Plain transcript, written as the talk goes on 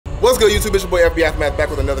What's good, YouTube? It's your boy Fbaftermath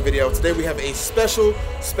back with another video. Today we have a special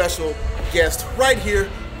guest right here,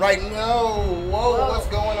 right now. Whoa, what's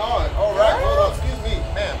going on? All right, hold on, excuse me,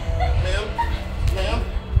 ma'am.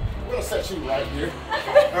 We're gonna set you right here.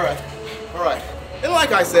 All right. And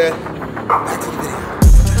like I said, back to the video.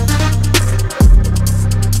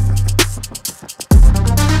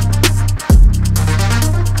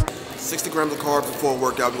 60 grams of carbs before a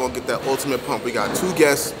workout. We're gonna get that ultimate pump. We got two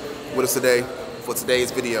guests with us today for today's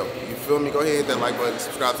video. You feel me? Go ahead, hit that like button,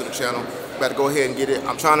 subscribe to the channel. About to go ahead and get it.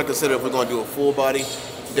 I'm trying to consider if we're gonna do a full body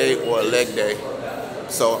day or a leg day.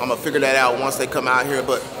 So I'm gonna figure that out once they come out here,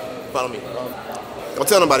 but follow me. Don't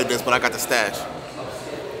tell nobody this, but I got the stash.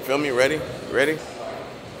 Feel me? Ready?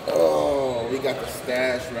 Oh, we got the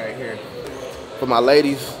stash right here. For my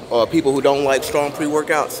ladies or people who don't like strong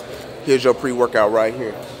pre-workouts, here's your pre-workout right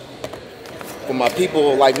here. For my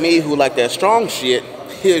people like me who like that strong shit,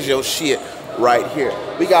 here's your shit right here.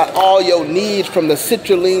 We got all your needs from the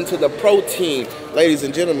citrulline to the protein, ladies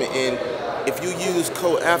and gentlemen. And if you use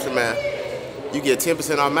code Aftermath, you get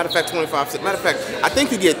 10% off. Matter of fact, 25%. Matter of fact, I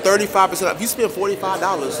think you get 35% off. If you spend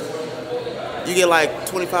 $45, you get like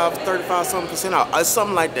 25, 35 something % off.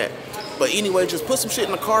 Something like that. But anyway, just put some shit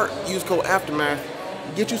in the cart, use code Aftermath.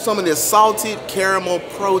 Get you some of this salted caramel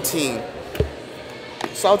protein.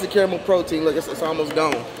 Salted caramel protein. Look, it's almost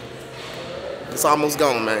gone. It's almost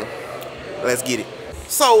gone, man. Let's get it.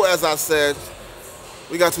 So, as I said,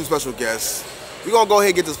 we got two special guests. We're gonna go ahead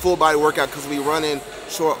and get this full body workout because we're running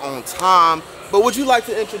short on time. But would you like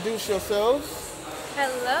to introduce yourselves?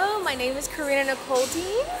 Hello, my name is Karina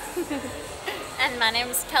Kelsey. And my name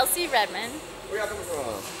is Kelsey Redmond. Where y'all coming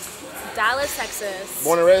from? Dallas, Texas.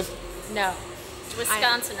 Born and raised? No.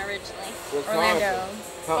 Wisconsin originally. Orlando.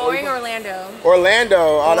 Going Orlando.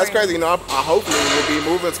 Orlando. Oh, that's crazy. You know, I hopefully will be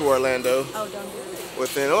moving to Orlando. Oh, don't do it.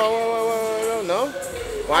 Within, no?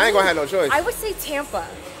 Well, I ain't gonna have no choice. I would say Tampa.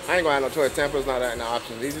 I ain't gonna have no choice. Tampa's not an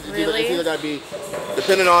option. It's Really? either gotta be,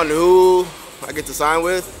 depending on who I get to sign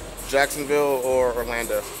with, Jacksonville or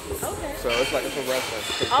Orlando. Okay. So it's like it's from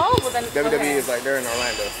wrestling. Oh, well then. WWE okay. is like they're in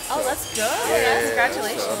Orlando. Oh, that's good. Yeah,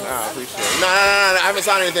 Congratulations. So, I appreciate it. No, I haven't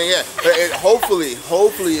signed anything yet. But hopefully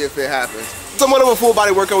if it happens. Somewhat of a full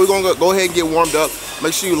body workout. We're gonna go ahead and get warmed up.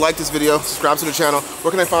 Make sure you like this video, subscribe to the channel.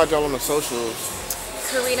 Where can I find y'all on the socials?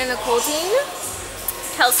 Karina Kelsey.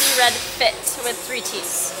 Kelsey Red Fit with 3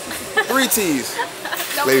 T's. 3 T's.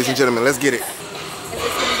 Ladies and gentlemen, let's get it. Is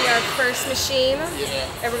this going to be our first machine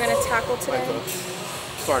that we're going to tackle today?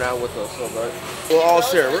 Start out with us, right? We'll all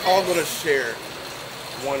share. We're all going to share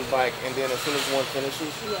one bike, and then as soon as one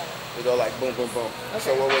finishes, we go like boom, boom, boom. Okay.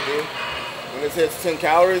 So what we'll do, when it hits 10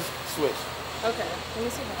 calories, switch. Okay, let me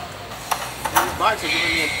see that. These bikes are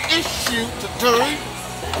giving me an issue to turn.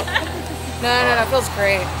 No, it feels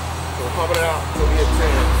great. So we're pumping it out until we hit 10.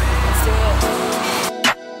 Let's do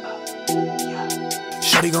it.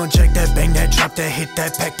 Shorty gon' check that, bang that, drop that, hit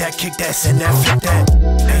that, pack that, kick that, send that, flip that.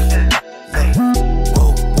 Hey,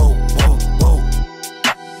 whoa, whoa, whoa, whoa.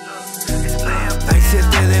 Hay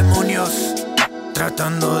 7 demonios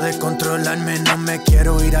tratando de controlarme. No me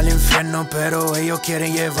quiero ir al infierno, pero ellos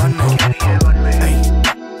quieren llevarme. Hey,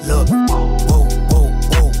 look, whoa, whoa, whoa,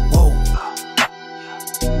 whoa.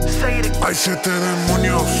 Hay 7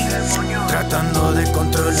 demonios tratando de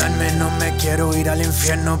controlarme. No me quiero ir al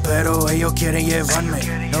infierno, pero ellos quieren llevarme.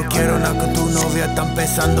 No quiero nada con tu novia, está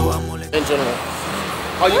empezando a molestar. In general.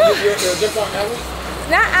 Oh, you're a different athlete?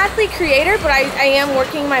 Not athlete creator, but I am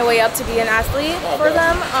working my way up to be an athlete for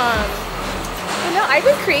them. But no, I've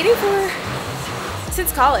been creating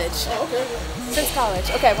since college. Oh, okay. Since college.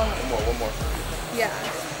 Okay, one more. Yeah.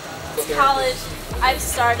 Since college, I've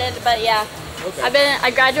started, but yeah. Okay.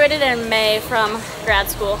 I graduated in May from grad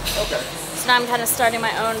school. Okay. So now I'm kind of starting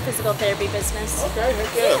my own physical therapy business. Okay,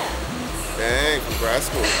 heck yeah. Dang, from grad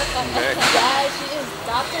school. Yeah, she is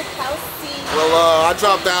Dr. Kelsey. Well, I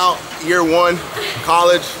dropped out year 1,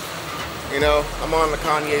 college. You know, I'm on the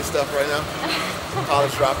Kanye stuff right now.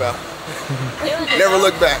 College dropout. Never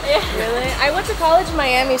look back. Yeah. Really? I went to college in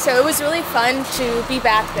Miami, so it was really fun to be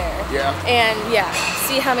back there. Yeah. And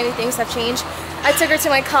see how many things have changed. I took her to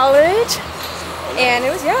my college, and it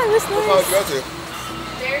was nice. What college you go to?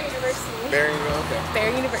 Bayer University. Bayer, okay.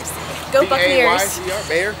 Bayer University. Go Buccaneers.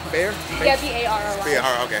 Bayer? Yeah, B-A-R-R-Y.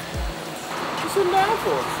 B-A-R, okay. What's sitting down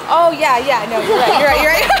for? Oh, yeah, no, you're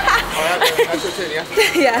right. Oh, that's your 10, yeah?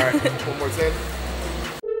 Yeah. All right, one more 10.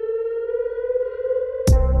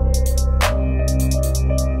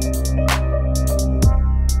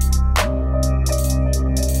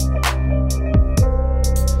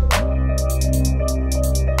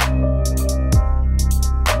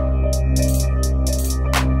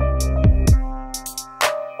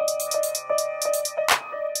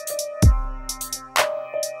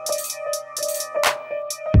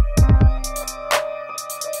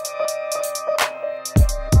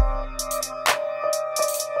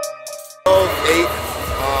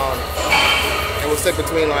 we'll stick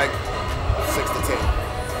between like 6 to 10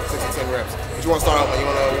 reps. But you want to start out when you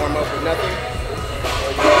want to warm up with nothing?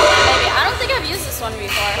 Maybe. I don't think I've used this one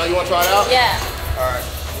before. Oh, you want to try it out? Yeah. All right.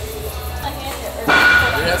 My hand hit.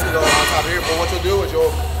 Your hands can go on top here, but what you'll do is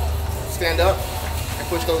you'll stand up and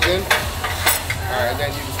push those in. All right, and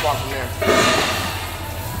then you just walk from there.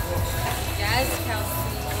 Yes, Kelsey.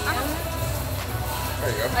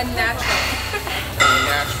 There you go. A natural.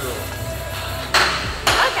 Natural.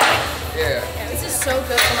 Okay. Yeah. This is so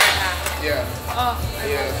good for my back. Yeah. Oh,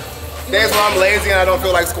 Yeah. Days when I'm lazy and I don't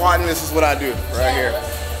feel like squatting, this is what I do right here.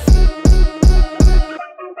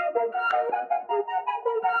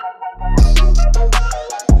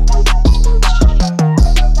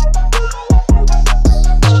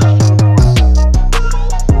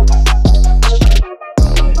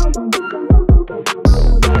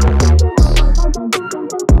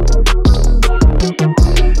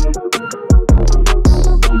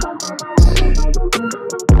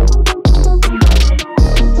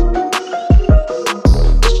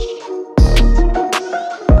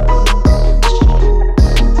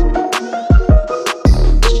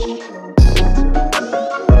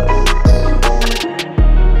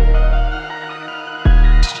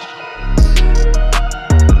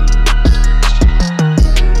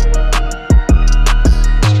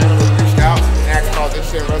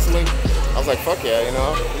 Fuck yeah, you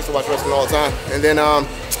know, I used to watch wrestling all the time. And then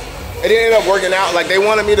it didn't end up working out. Like, they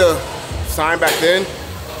wanted me to sign back then.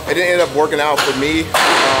 It didn't end up working out for me.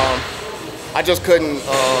 I just couldn't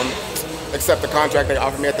accept the contract they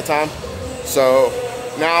offered me at the time. So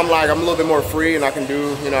now I'm like, I'm a little bit more free and I can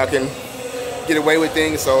do, you know, I can get away with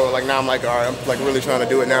things. So like now I'm like, all right, I'm like really trying to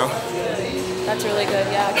do it now. that's really good,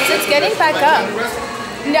 yeah. Because it's getting back up.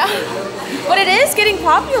 No, but it is getting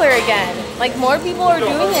popular again. Like more people are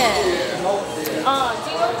doing it. Do you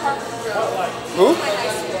know Parker Boudreaux? Who?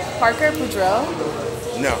 Parker Boudreaux?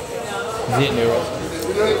 No. Is he a new wrestler?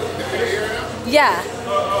 Yeah.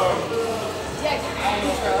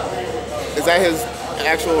 Is that his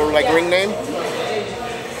actual like ring name?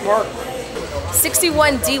 Mark.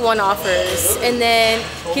 61 D1 offers, and then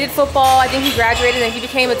he did football. I think he graduated and he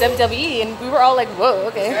became a WWE, and we were all like, whoa,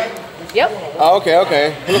 okay. Yep. Oh, okay,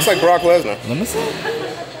 okay. He looks like Brock Lesnar. Let me see.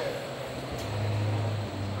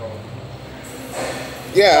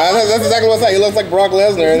 Yeah, that's exactly what's like. He looks like Brock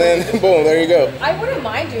Lesnar, and then boom, there you go. I wouldn't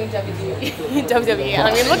mind doing WWE. WWE.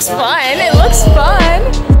 I mean, it looks fun. It looks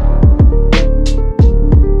fun.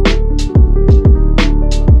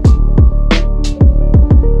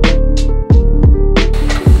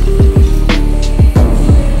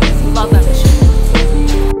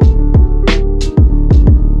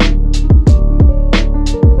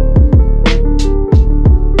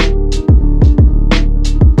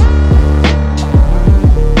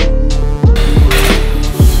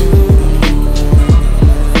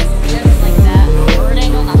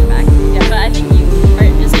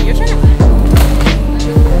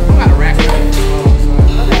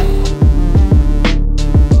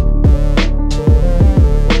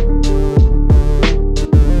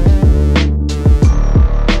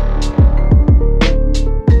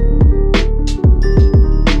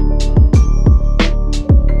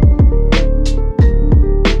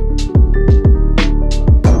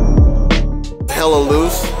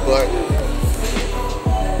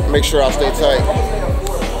 Make sure I stay tight.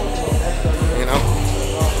 You know?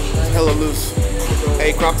 It's hella loose.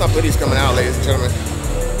 Hey, crop top hoodies coming out, ladies and gentlemen.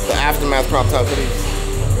 The Aftermath crop top hoodies.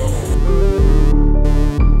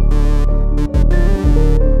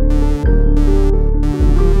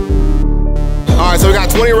 Alright, so we got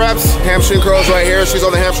 20 reps, hamstring curls right here. She's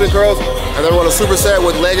on the hamstring curls. And then we're on a superset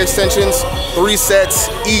with leg extensions, 3 sets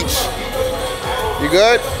each. You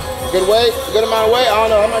good? Good weight? Good amount of weight? I don't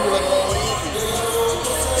know, I might be looking a little weight.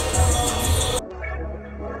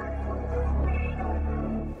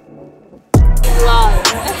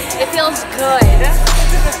 It feels good.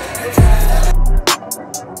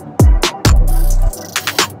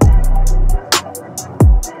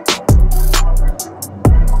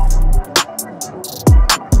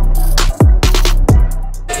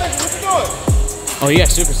 Oh, yeah,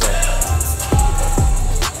 superset.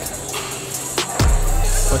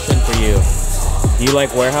 Question for you. Do you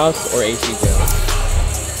like warehouse or AC gyms?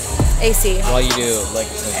 AC. While you do, like,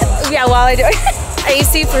 Yeah, while I do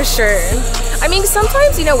AC for sure. I mean,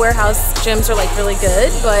 sometimes, you know, warehouse gyms are like really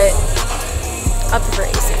good, but I prefer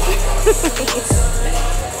AC.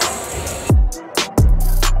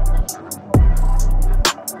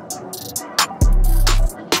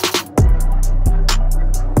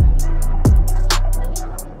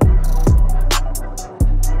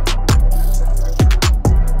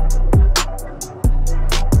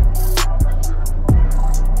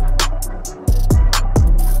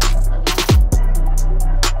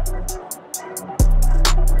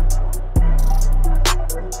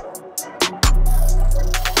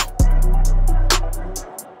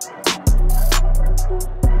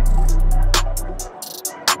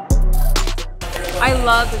 I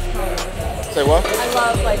love this color. Say what? I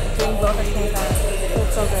love like doing both at the same time. It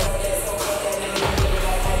looks so good.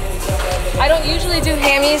 I don't usually do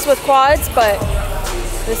hammies with quads, but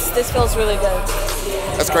this feels really good.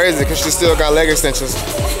 That's crazy because she still got leg extensions.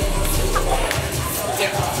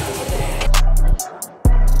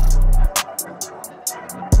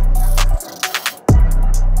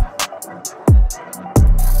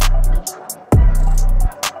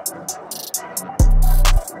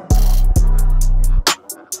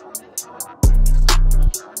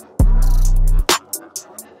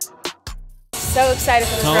 So excited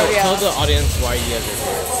for this rodeo. Tell the audience why you guys are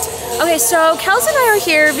here. Okay, so Kelsey and I are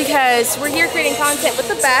here because we're here creating content with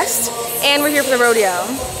the best, and we're here for the rodeo.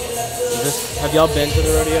 Have y'all been to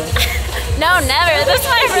the rodeo? No, never. This is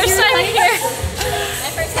my first time here.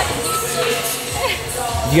 My first time in Houston.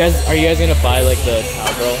 Are you guys gonna buy like the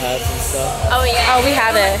cowgirl hats and stuff? Oh yeah. Oh, we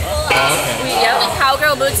have it. Okay. Yep, the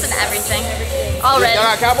cowgirl boots and everything. All red.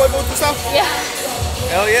 Y'all got cowboy boots and stuff? Yeah.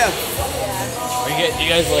 Hell yeah. Do you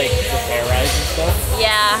guys like the fair rides and stuff?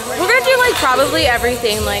 Yeah. We're gonna do like probably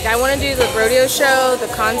everything. Like I want to do the rodeo show, the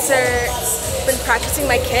concert. Been practicing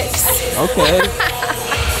my kicks. Okay.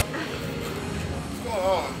 What's going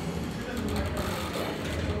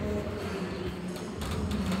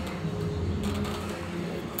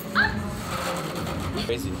on?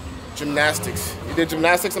 Crazy. Gymnastics. You did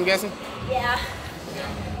gymnastics, I'm guessing? Yeah.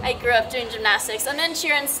 I grew up doing gymnastics. I'm in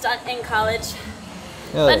cheer and stunt in college.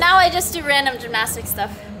 Yeah. But now I just do random gymnastic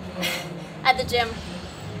stuff at the gym.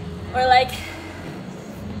 Or like,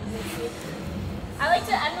 let me see. I like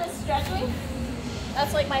to end with stretching.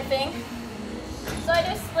 That's like my thing. So I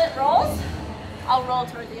do split rolls. I'll roll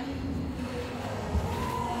toward you.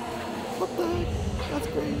 What the heck? That's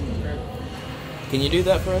crazy. Can you do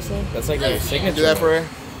that for us then? That's like your signature. Do that for her?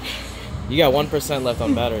 You got 1% left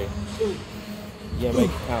on battery. Yeah, make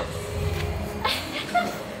it count.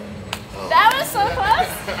 That was so close.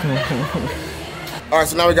 All right,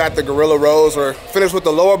 so now we got the gorilla rows. We're finished with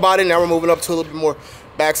the lower body. Now we're moving up to a little bit more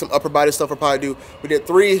back, some upper body stuff we'll probably do. We did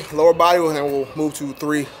 3 lower body, and then we'll move to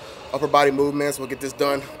 3 upper body movements. We'll get this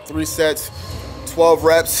done. 3 sets, 12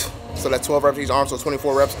 reps. So that's 12 reps each arm, so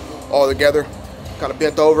 24 reps all together. Kind of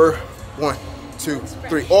bent over. 1, 2,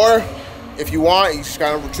 3. Or if you want, you just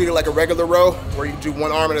kind of treat it like a regular row where you do 1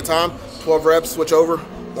 arm at a time. 12 reps, switch over.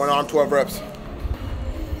 1 arm, 12 reps.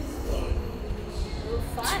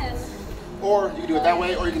 Fun. Or you can do it that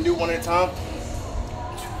way, or you can do 1 at a time.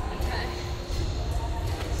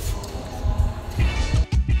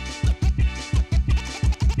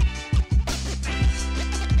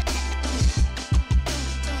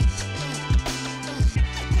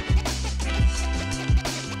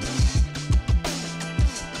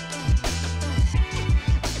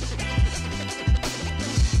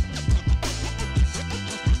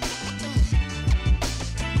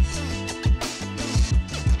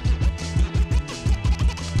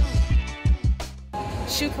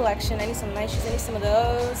 Shoe collection. I need some nice shoes. I need some of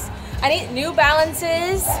those. I need New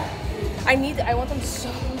Balances. I want them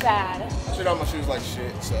so bad. I treat all my shoes like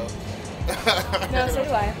shit, so. No, so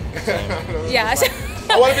do I. Yeah.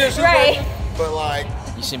 I want to be a shoe right. person, but like.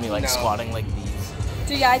 You see me like squatting like these.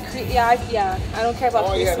 Dude, yeah, I don't care about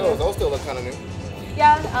Oh yeah, Christmas. those still look kind of new.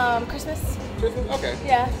 Yeah, Christmas. Christmas? Okay.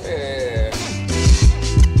 Yeah. Yeah.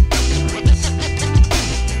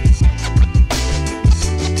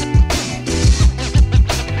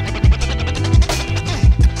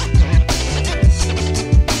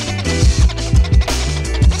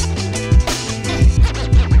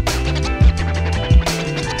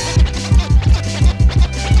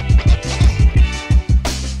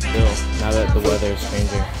 Now that the weather is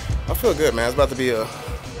changing. I feel good, man. It's about to be a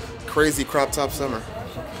crazy crop top summer.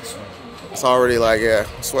 It's already like, yeah,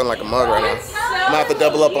 I'm sweating like a mug right now. I'm gonna have to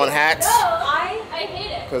double up on hats. I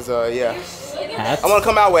hate it. Cause yeah, Hats? I want to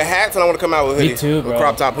come out with hats and I want to come out with hoodies. Me too, bro. With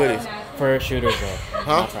crop top hoodies. For shooters though.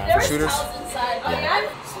 Huh? Not for For athletes. shooters? Yeah.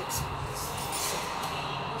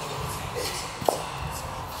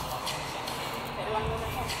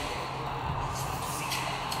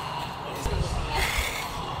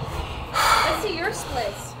 Let's see your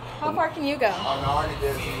splits. How far can you go? Oh no, I already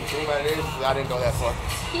did. Anybody did? I didn't go that far.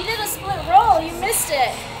 He did a split roll. You missed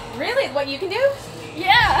it. Really? What you can do?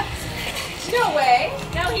 Yeah. No way.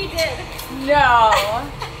 No, he did. No.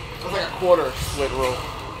 It was like a quarter split roll.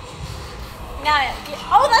 Now,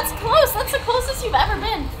 oh, that's close. That's the closest you've ever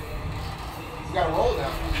been. You gotta roll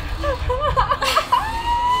now.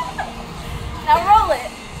 Now roll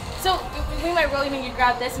it. So when I roll, you mean you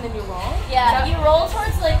grab this and then you roll? Yeah, you roll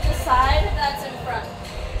towards like the side that's in front.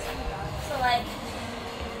 So like,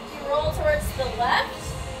 you roll towards the left.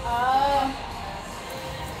 Oh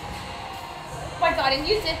my god, and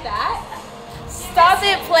you did that? Stop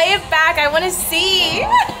it, play it back, I want to see.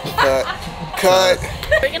 Cut.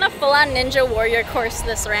 We're gonna full-on Ninja Warrior course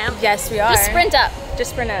this ramp. Yes, we are. Just sprint up.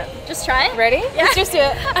 Just sprint up. Just try it. Ready? Yeah. Let's just do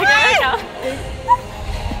it. Okay, go.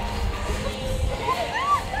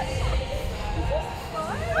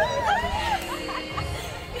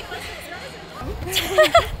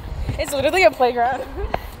 It's literally a playground.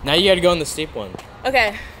 Now you gotta go on the steep one.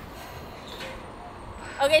 Okay.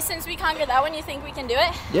 Okay, since we conquered that one, you think we can do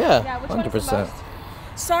it? Yeah, Which one is the 100%. most?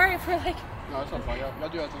 Sorry for like. No, it's not fine. Y'all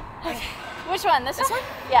do that thing. Which one? This one?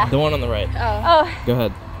 Yeah. The one on the right. Oh. Go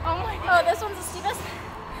ahead. Oh my god. Oh, this one's the steepest.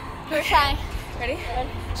 We're trying. Ready?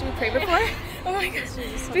 Should we pray before? Oh my god.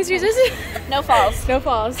 Please, Jesus. No falls. No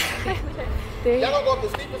falls. Y'all don't go up the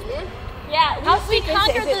steepest one? Yeah, we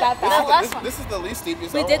conquered is it that the bad? last one. This is the least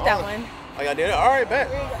steepest. We did that one. Oh, y'all did it? All right, bet.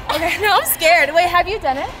 Okay, no, I'm scared. Wait, have you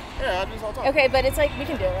done it? Yeah, I do this all the time. Okay, but it's like, we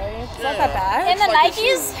can do it, right? It's not Yeah. that bad. In the like the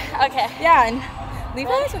Nikes? Okay. Yeah, and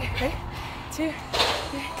Levi's? Okay, ready? 2,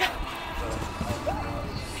 3, go.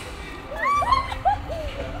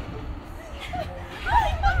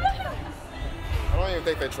 I don't even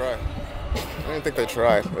think they tried. I didn't think they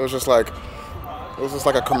tried. It was just like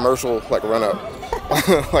a commercial, like run up,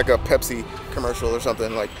 like a Pepsi commercial or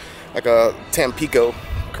something, like a Tampico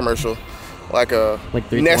commercial, like a Like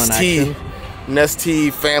 3, 2, 1 action?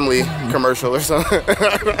 Nestea family commercial or something.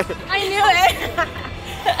 I knew it.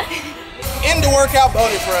 In the workout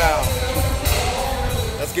bonus round.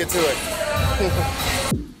 Let's get to it.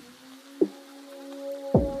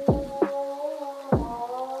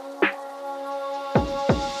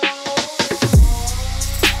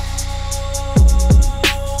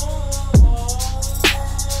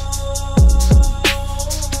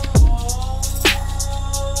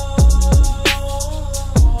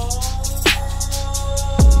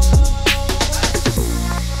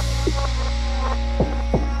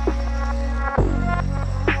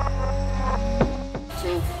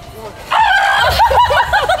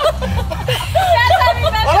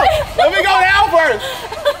 Let me go down first.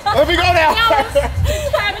 Let me go down first.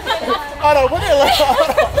 Hold on, put it.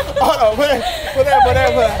 Hold on, put it.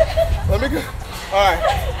 Let me go. All right.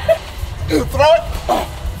 Throw it.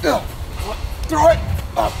 Throw it.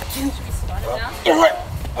 Throw it.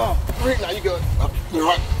 3. Now you good.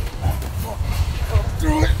 Throw it.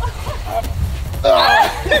 Throw it.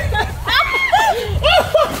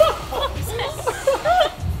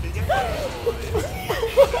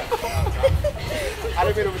 I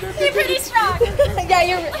didn't mean to do You're pretty strong. Yeah,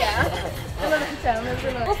 you're, yeah.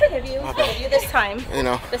 We'll forgive you. We'll forgive you this time. You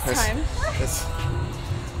know, This time.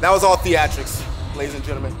 that was all theatrics, ladies and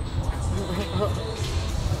gentlemen.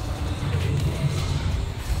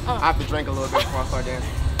 I have to drink a little bit before I start dancing.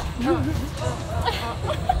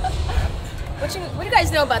 What do you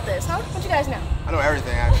guys know about this, huh? What do you guys know? I know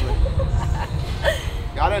everything, actually.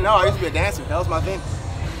 Y'all didn't know, I used to be a dancer. That was my thing.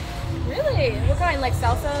 Really? What kind? Like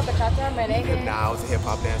salsa, bachata, merengue? Nah, I was a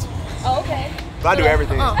hip-hop dancer. Oh, okay. But I do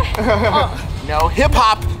everything. No,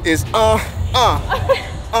 hip-hop is Wasn't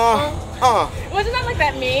that like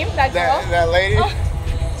that meme? That girl? That lady.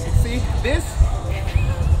 See,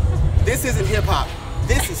 this isn't hip-hop.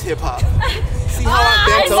 This is hip-hop. See how I'm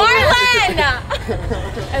bent over?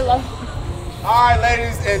 Marlon! I love. All right,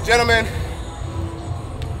 ladies and gentlemen,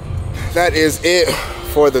 that is it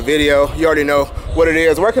for the video. You already know what it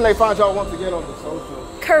is. Where can they find y'all once again on the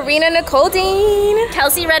socials? Karina Dean.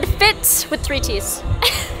 Kelsey Red Fits with 3 T's.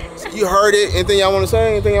 You heard it. Anything y'all want to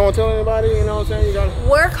say? Anything y'all want to tell anybody? You know what I'm saying? You gotta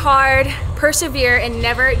Work hard, persevere, and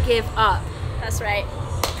never give up. That's right.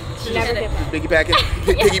 Never give up. piggybacking.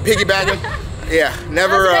 Piggybacking. Yeah,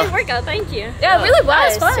 never. That was a great workout, thank you. Yeah, it really was. That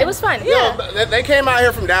was fun. It was fun. Yeah. They came out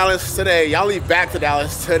here from Dallas today. Y'all leave back to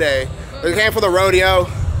Dallas today. They came for the rodeo,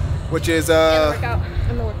 which is Workout.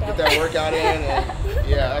 get that workout in. And,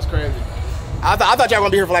 yeah, that's crazy. I thought y'all were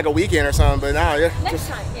gonna be here for like a weekend or something, but now, yeah. Next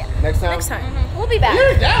time. Yeah. Next time. Next time. We'll be back.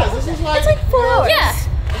 You're in Dallas. This is like. It's like 4 hours. Yeah.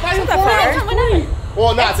 It's not even that 4 far. hours.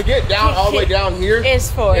 Well, not to get down all the way down here. It's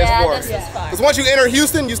 4. It's Yeah, 4. this is far. Because once you enter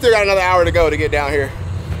Houston, you still got another hour to go to get down here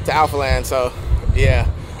to Alpha Land. So, yeah.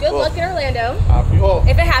 Good luck in Orlando. Well,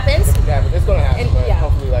 If it happens, yeah, but it's gonna happen. And- But yeah.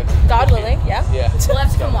 hopefully, like. God willing, yeah. Yeah. We'll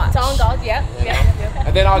have to come watch. It's all in God, yeah. You know?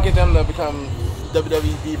 And then I'll get them to become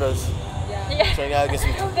WWE divas. Yeah. So you gotta get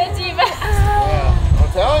some. The divas. Yeah.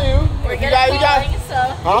 I'm telling you. We're If gonna you got, so.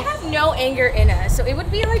 huh? We have no anger in us, so it would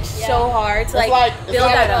be like so hard to It's like it's build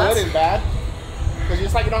not that like up. good and bad. Because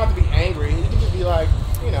it's like you don't have to be angry. You can just be like,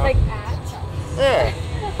 you know. Like act. Yeah.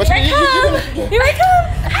 But Here I you come! can, Here I come!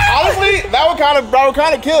 honestly, that would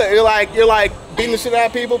kind of kill it. You're like beating the shit out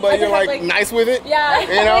of people, but you're like nice with it. Yeah.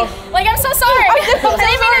 You know? Like, I'm so sorry. I didn't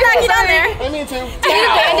mean to knock you down there. I mean too.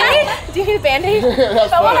 Do you need a Band-Aid?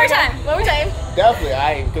 But One more time. One more time. Definitely,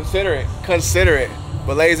 I consider it. Consider it.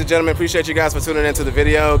 But ladies and gentlemen, appreciate you guys for tuning into the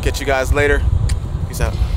video. Catch you guys later. Peace out.